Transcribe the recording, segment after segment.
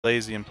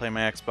lazy and play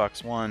my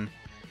Xbox One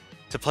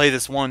to play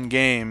this one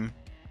game.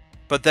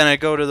 But then I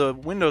go to the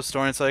Windows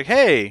Store and it's like,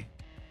 hey,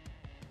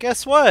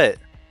 guess what?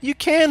 You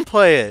can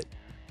play it.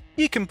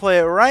 You can play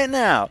it right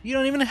now. You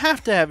don't even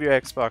have to have your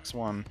Xbox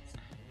One.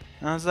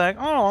 And I was like,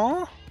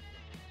 oh,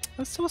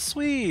 that's so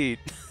sweet.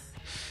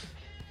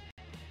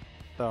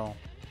 So,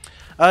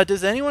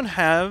 does anyone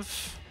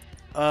have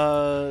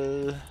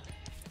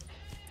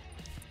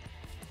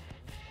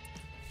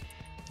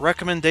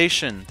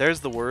recommendation?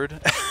 There's the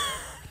word.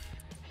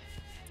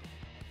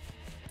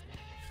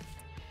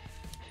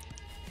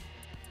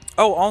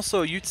 Oh,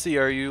 also, Yutzi,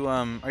 are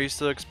you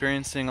still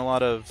experiencing a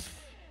lot of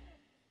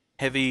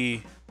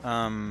heavy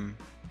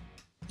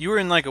you were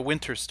in like a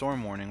winter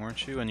storm warning,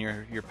 weren't you? And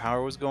your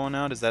power was going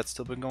out. Has that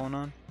still been going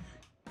on?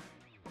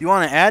 You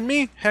want to add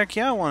me? Heck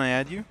yeah, I want to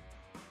add you.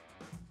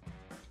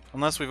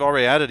 Unless we've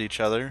already added each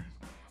other.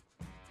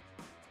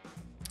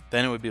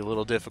 Then it would be a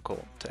little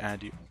difficult to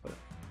add you, but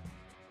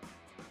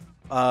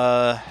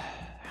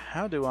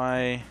how do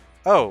I...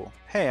 Oh,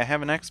 hey, I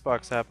have an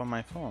Xbox app on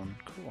my phone.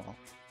 Cool.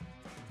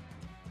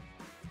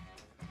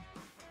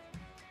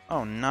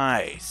 Oh,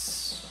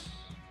 nice.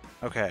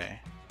 Okay.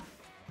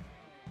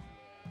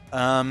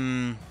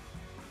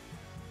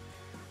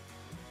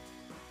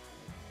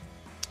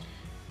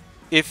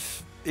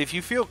 If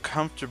you feel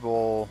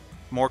comfortable,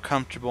 more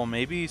comfortable,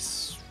 maybe...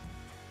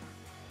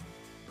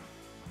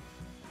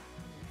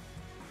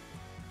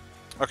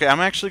 Okay,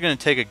 I'm actually going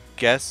to take a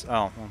guess.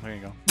 Oh, well, there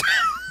you go.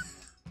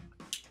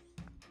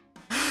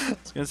 I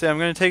was going to say, I'm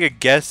going to take a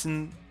guess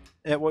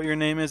at what your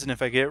name is, and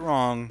if I get it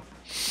wrong,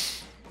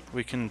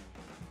 we can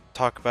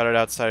talk about it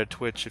outside of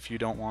Twitch if you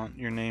don't want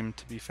your name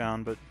to be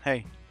found, but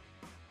hey.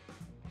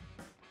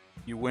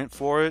 You went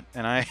for it,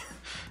 and I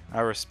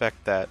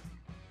respect that.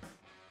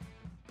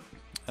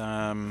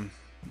 Let's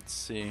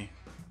see.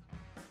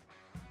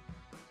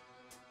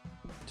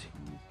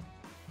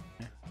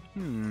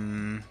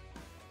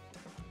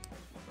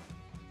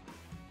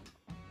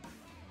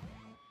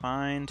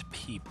 Find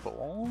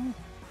people.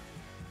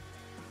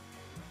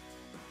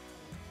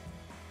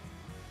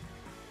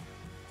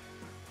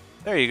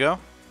 There you go.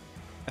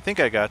 I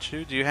think I got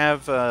you. Do you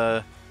have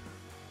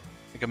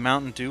like a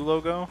Mountain Dew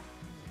logo?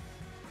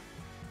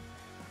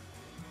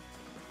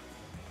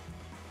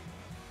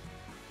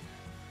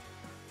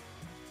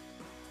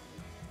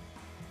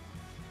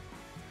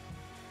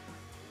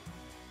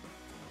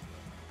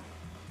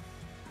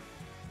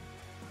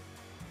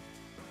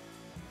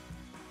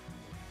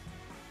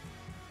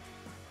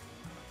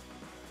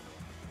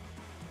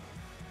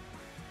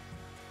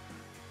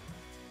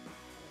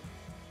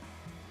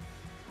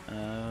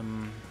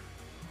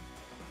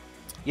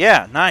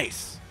 Yeah,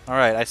 nice.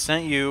 Alright, I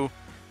sent you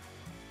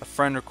a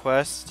friend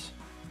request.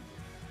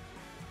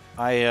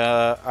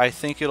 I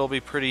think it'll be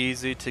pretty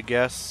easy to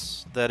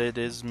guess that it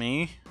is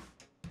me.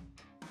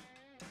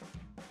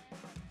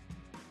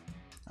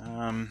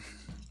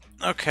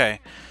 Okay.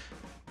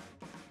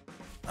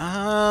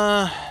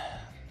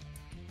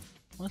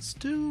 Let's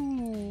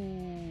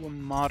do a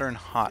modern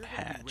hot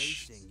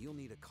hatch.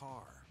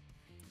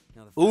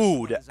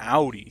 Ooh, the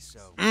Audi.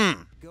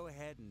 Go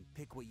ahead and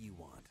pick what you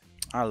want.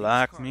 I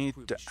like me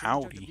the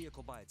Audi.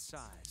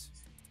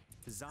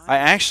 I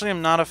actually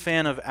am not a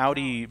fan of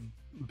Audi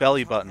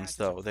belly buttons,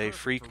 though. They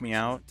freak me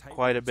out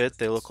quite a bit.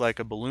 They look like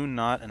a balloon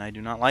knot, and I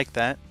do not like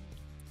that.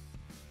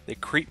 They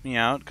creep me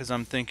out, because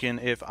I'm thinking,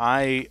 if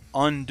I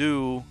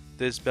undo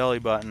this belly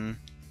button,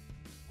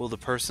 will the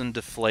person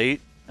deflate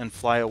and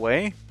fly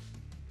away?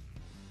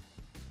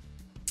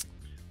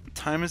 What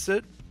time is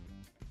it?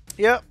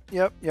 Yep.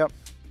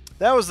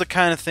 That was the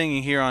kind of thing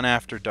you hear on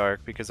After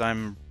Dark, because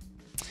I'm...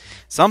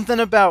 Something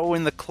about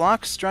when the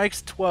clock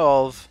strikes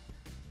 12,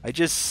 I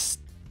just...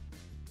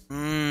 I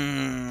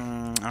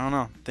don't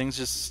know. Things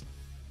just...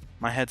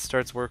 My head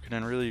starts working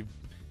in really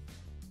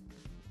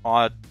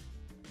odd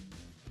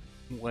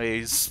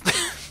ways.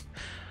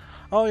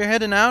 Oh, you're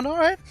heading out?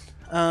 Alright.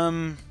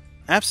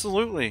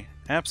 Absolutely.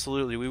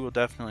 Absolutely. We will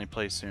definitely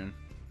play soon.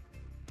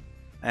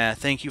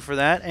 Thank you for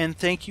that, and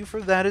thank you for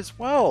that as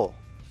well.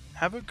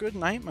 Have a good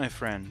night, my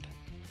friend.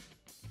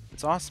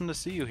 It's awesome to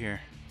see you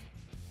here.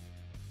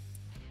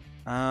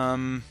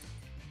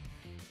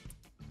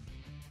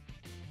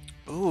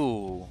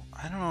 Ooh,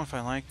 I don't know if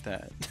I like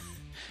that.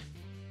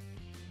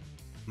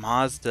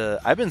 Mazda.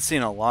 I've been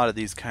seeing a lot of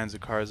these kinds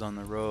of cars on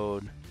the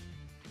road.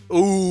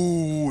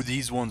 Ooh,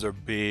 these ones are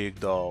big,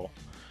 though.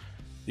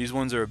 These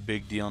ones are a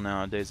big deal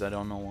nowadays. I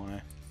don't know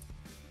why.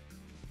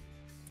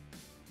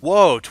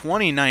 Whoa,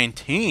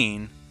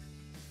 2019?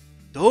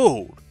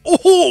 Dude.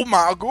 Oh,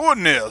 my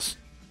goodness.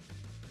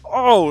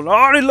 Oh,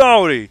 lordy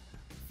lordy.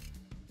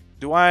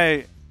 Do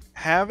I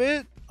have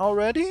it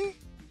already?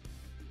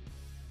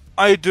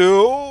 I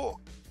do.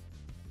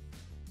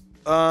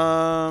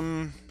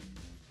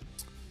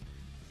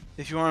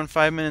 If you were on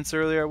 5 minutes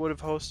earlier, I would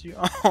have hosted you.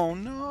 Oh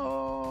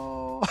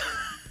no.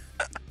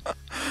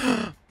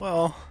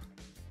 Well,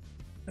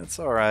 that's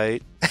all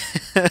right.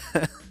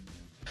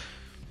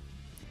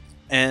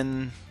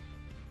 And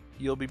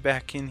you'll be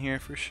back in here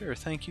for sure.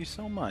 Thank you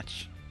so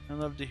much. I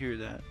love to hear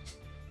that.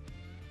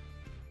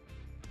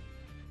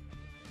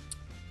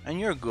 And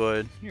you're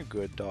good. You're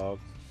good, dog.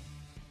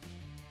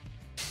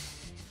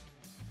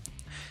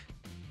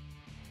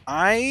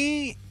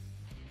 I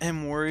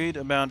am worried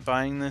about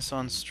buying this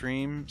on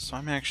stream, so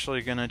I'm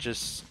actually gonna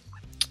just...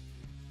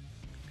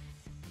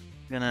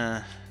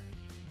 Okay,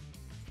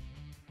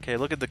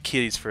 look at the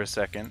kitties for a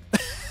second.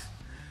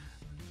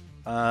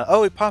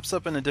 Oh, it pops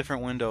up in a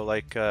different window,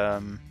 like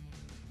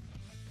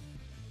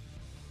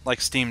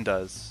Steam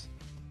does.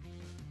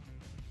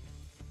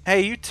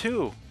 Hey, you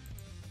too!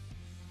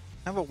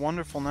 Have a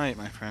wonderful night,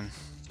 my friend.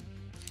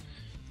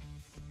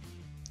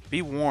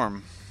 Be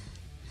warm.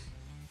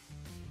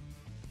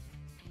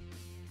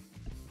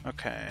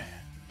 Okay.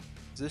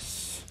 Is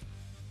this...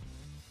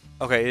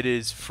 Okay, it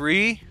is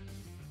free.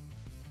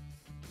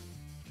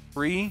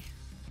 Free.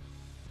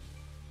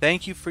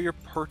 Thank you for your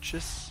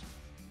purchase.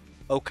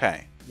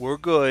 Okay, we're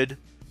good.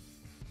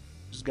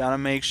 Just gotta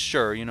make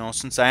sure, you know,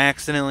 since I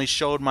accidentally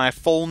showed my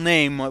full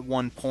name at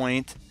one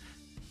point,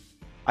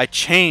 I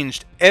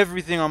changed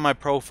everything on my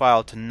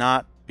profile to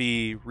not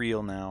be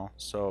real now.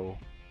 So,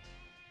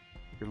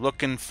 if you're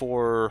looking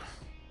for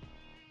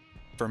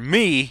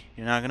me,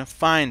 you're not gonna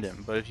find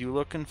him. But if you're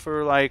looking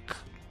for, like,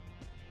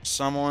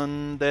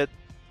 someone that...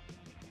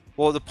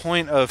 Well, the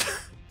point of...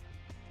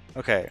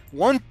 Okay,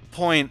 one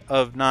point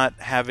of not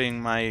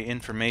having my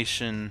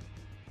information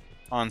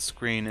on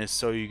screen is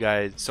so you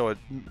guys... So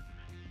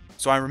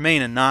I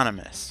remain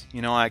anonymous.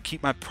 You know, I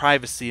keep my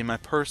privacy in my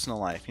personal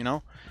life, you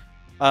know?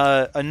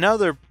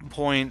 Another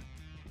point,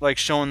 like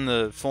showing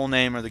the full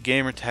name or the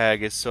gamer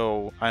tag, is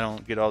so I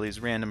don't get all these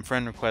random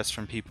friend requests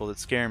from people that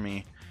scare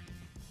me.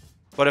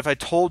 But if I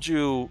told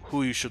you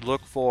who you should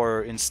look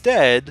for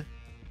instead,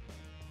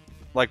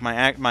 like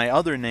my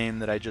other name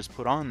that I just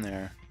put on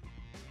there,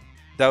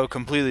 that would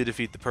completely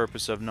defeat the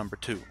purpose of number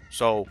 2.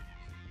 So,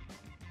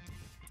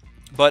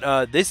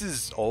 but this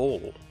is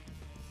oh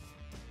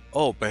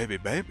baby.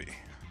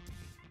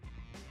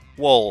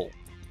 Well,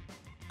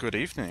 good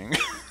evening.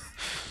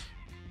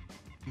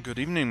 Good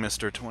evening,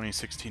 Mr.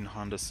 2016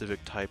 Honda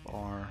Civic Type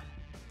R.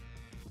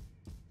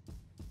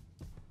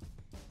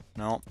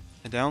 No,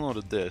 I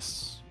downloaded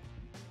this.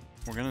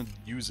 We're gonna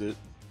use it.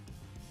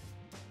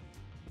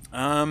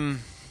 I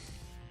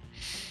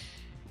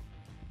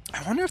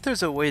wonder if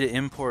there's a way to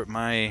import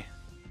my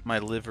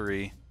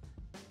livery.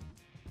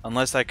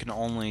 Unless I can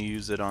only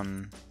use it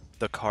on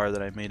the car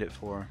that I made it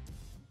for.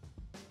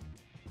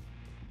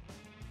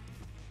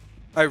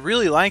 I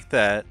really like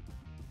that,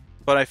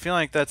 but I feel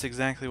like that's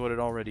exactly what it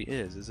already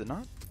is it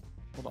not?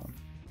 Hold on.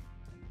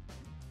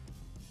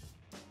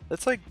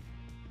 That's like...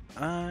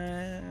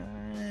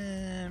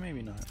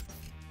 maybe not.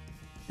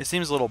 It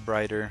seems a little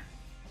brighter.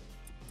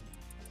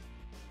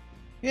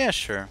 Yeah,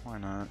 sure, why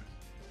not?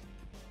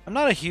 I'm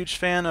not a huge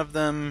fan of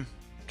them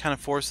kind of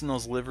forcing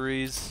those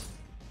liveries.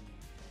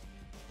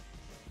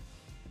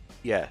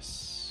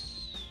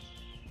 Yes.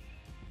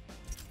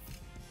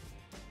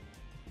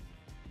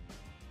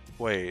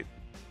 Wait.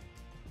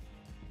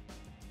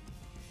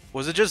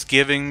 Was it just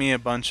giving me a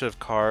bunch of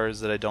cars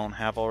that I don't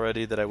have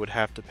already that I would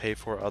have to pay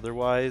for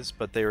otherwise,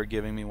 but they were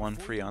giving me one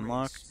free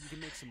unlock?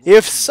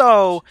 If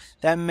so,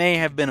 that may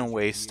have been a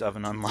waste of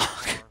an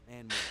unlock.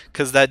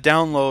 Because that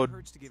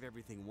download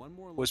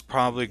was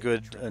probably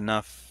good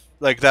enough.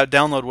 Like, that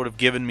download would have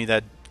given me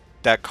that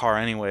car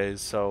anyways,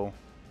 so...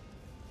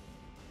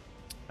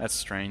 That's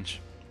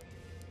strange.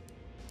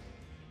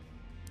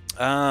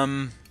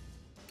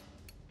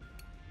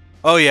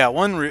 Oh yeah,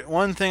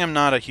 one thing I'm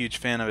not a huge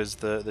fan of is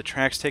the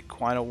tracks take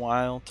quite a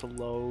while to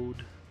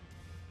load.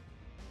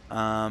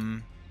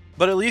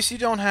 But at least you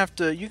don't have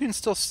to... You can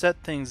still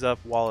set things up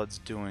while it's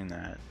doing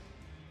that.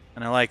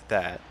 And I like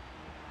that.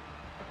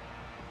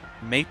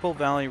 Maple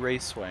Valley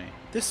Raceway.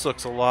 This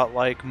looks a lot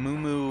like Moo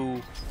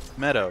Moo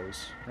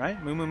Meadows,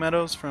 right? Moo Moo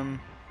Meadows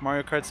from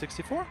Mario Kart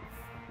 64? Now,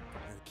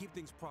 to keep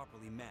things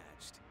properly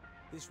matched,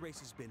 this race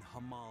has been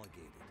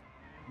homologated,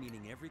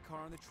 meaning every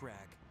car on the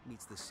track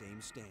meets the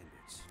same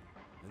standards.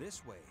 Now,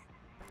 this way,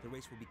 the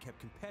race will be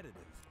kept competitive,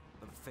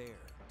 but fair.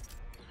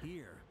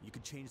 Here, you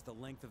can change the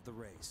length of the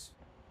race.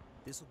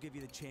 This will give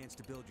you the chance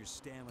to build your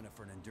stamina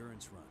for an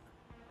endurance run.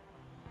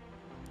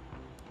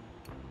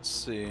 Let's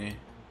see.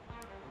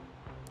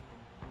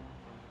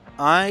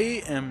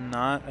 I am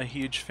not a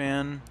huge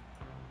fan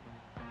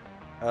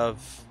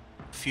of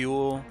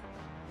fuel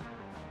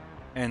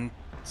and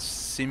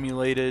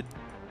simulated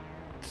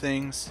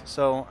things,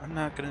 so I'm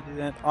not gonna do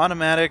that.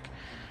 Automatic.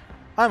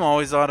 I'm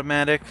always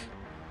automatic.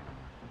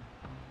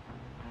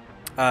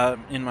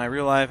 In my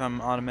real life,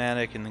 I'm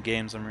automatic. In the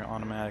games, I'm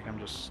automatic. I'm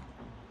just...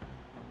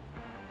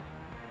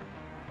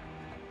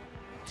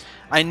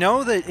 I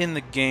know that in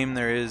the game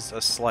there is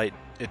a slight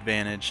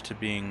advantage to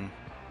being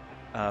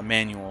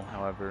manual,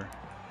 however.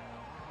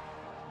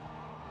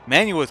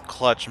 Manual with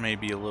clutch may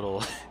be a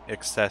little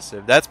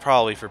excessive. That's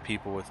probably for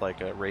people with like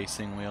a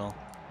racing wheel.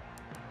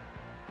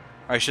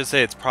 Or I should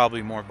say it's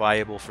probably more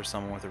viable for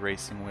someone with a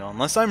racing wheel.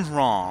 Unless I'm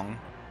wrong,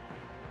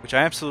 which I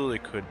absolutely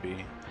could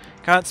be.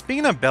 God,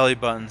 speaking of belly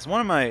buttons,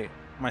 one of my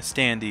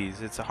standees,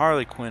 it's a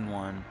Harley Quinn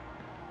one.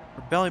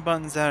 Her belly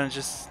button's out and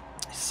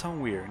It's so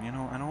weird, you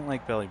know? I don't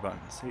like belly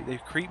buttons. They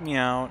creep me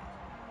out.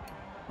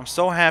 I'm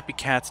so happy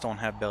cats don't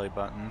have belly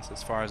buttons,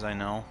 as far as I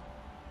know.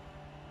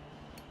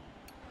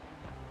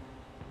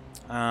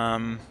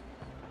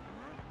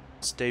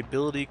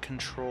 Stability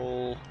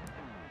control.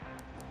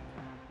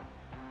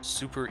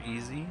 Super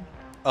easy.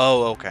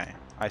 Oh, okay.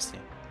 I see.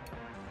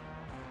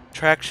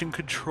 Traction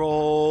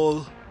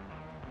control.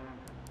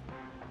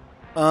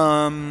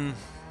 You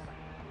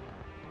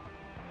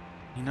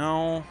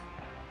know.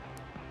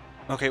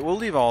 Okay, we'll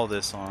leave all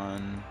this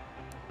on.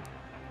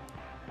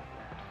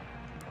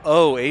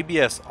 Oh,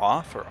 ABS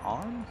off or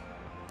on?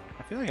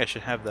 I feel like I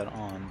should have that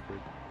on, but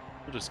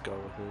we'll just go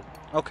with it.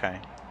 Okay.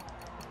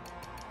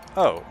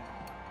 Oh.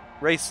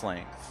 Race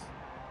length.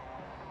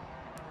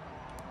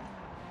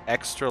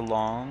 Extra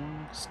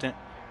long.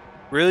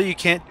 Really? You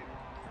can't...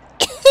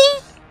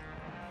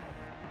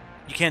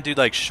 You can't do,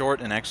 like, short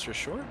and extra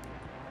short?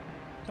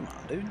 Come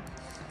on, dude.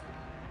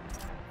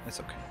 That's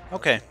okay.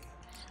 Okay.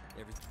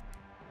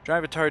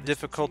 Drive-a-tar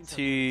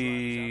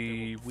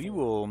difficulty... We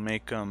will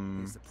make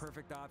them...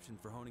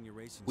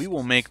 We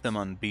will make them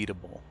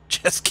unbeatable.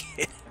 Just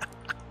kidding.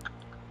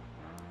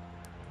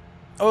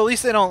 Oh, at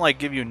least they don't, like,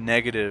 give you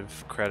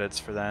negative credits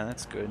for that.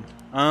 That's good.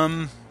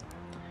 You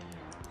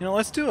know,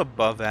 let's do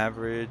above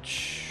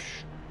average.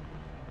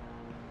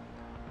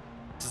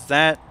 Does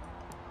that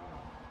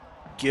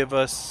give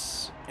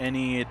us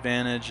any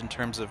advantage in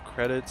terms of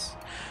credits?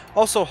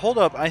 Also, hold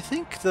up. I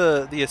think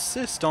the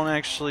assists don't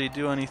actually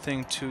do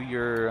anything to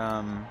your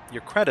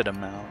credit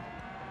amount,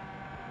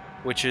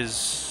 which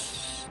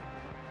is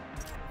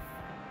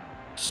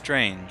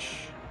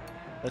strange.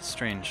 That's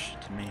strange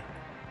to me.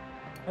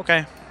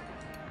 Okay.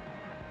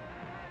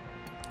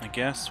 I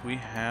guess we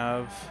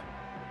have...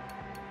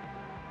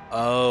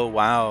 Oh,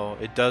 wow.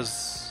 It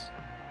does...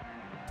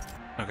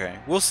 Okay,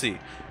 we'll see.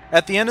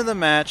 At the end of the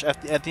match,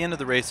 at the end of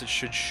the race, it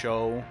should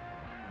show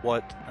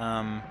what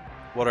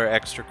our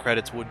extra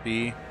credits would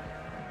be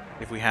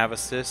if we have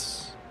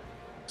assists.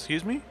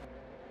 Excuse me?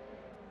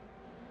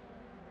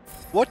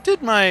 What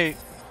did my...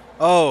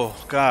 Oh,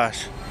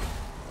 gosh.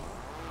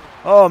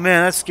 Oh,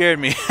 man, that scared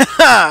me.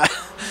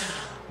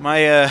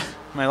 My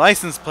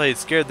license plate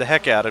scared the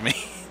heck out of me.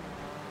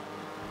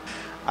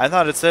 I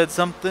thought it said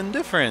something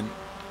different.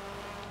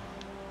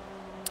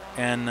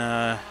 And,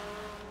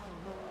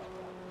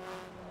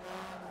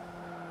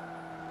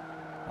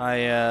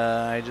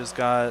 I just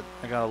got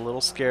a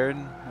little scared,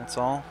 that's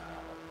all.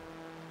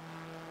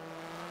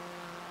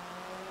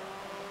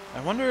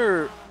 I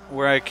wonder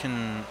where I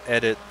can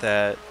edit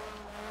that.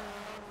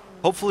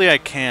 Hopefully I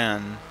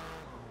can,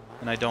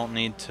 and I don't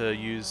need to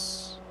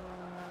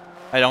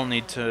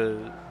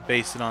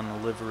base it on the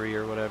livery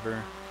or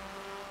whatever.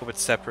 Hope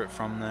it's separate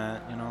from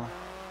that, you know.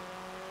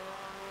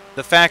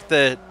 The fact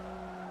that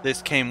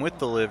this came with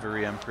the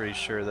livery, I'm pretty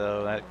sure,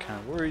 though, that kind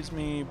of worries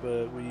me,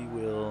 but we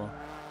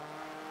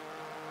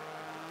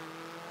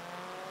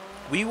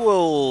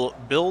will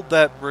build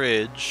that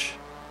bridge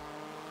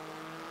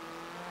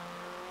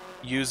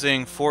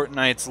using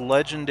Fortnite's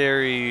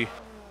legendary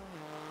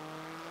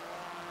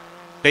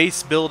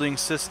base building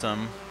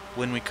system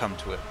when we come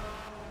to it.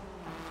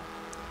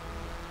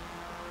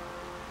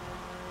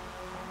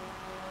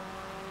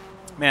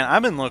 Man,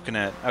 I've been looking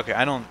at... Okay,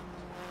 I don't...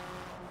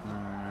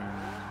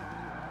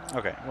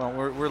 Okay, well,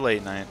 we're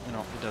late night. You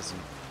know, it doesn't...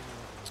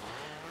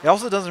 It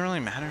also doesn't really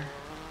matter.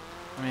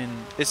 I mean,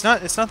 it's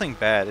nothing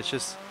bad. It's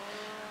just...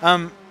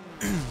 I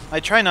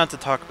try not to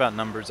talk about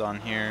numbers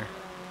on here.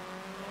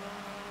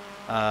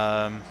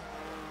 But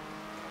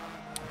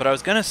I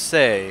was gonna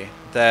say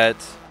that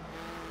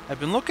I've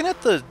been looking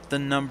at the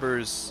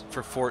numbers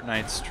for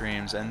Fortnite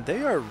streams, and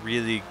they are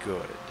really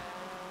good.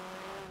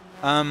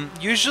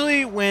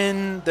 Usually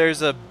when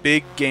there's a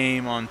big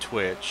game on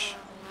Twitch,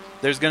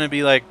 there's gonna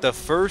be like the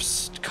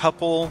first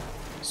couple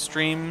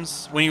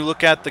streams, when you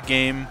look at the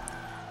game,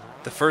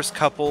 the first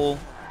couple...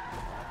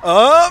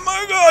 Oh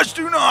my gosh,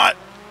 do not!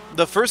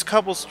 The first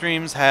couple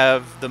streams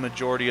have the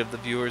majority of the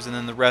viewers, and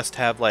then the rest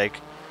have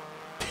like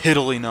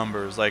piddly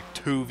numbers, like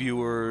 2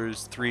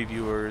 viewers, 3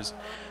 viewers.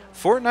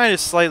 Fortnite is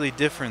slightly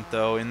different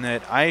though, in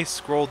that I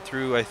scrolled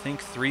through, I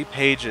think, 3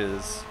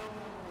 pages,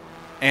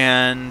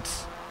 and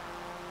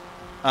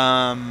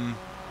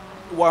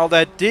while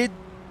that did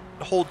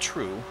hold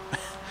true,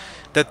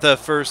 that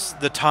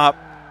the top...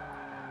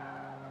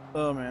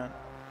 Oh man.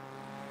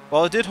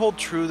 While it did hold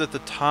true that the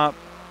top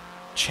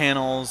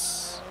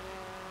channels...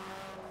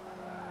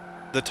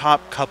 The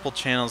top couple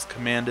channels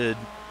commanded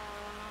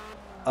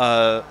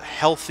a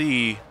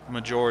healthy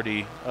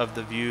majority of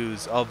the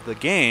views of the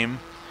game.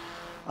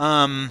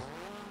 The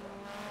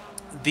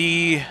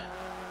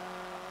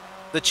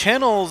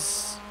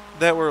channels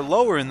that were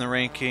lower in the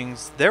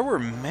rankings, there were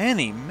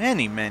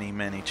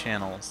many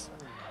channels,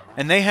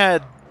 and they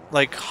had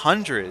like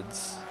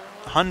hundreds,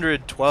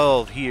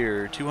 112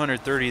 here,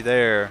 230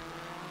 there.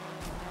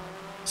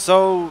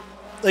 So,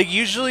 like,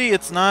 usually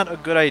it's not a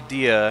good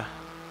idea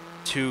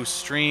to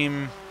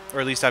stream,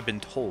 or at least I've been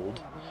told,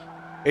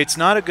 it's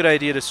not a good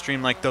idea to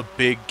stream like the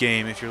big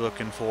game if you're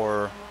looking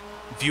for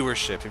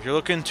viewership. If you're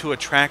looking to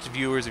attract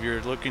viewers, if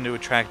you're looking to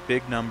attract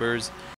big numbers,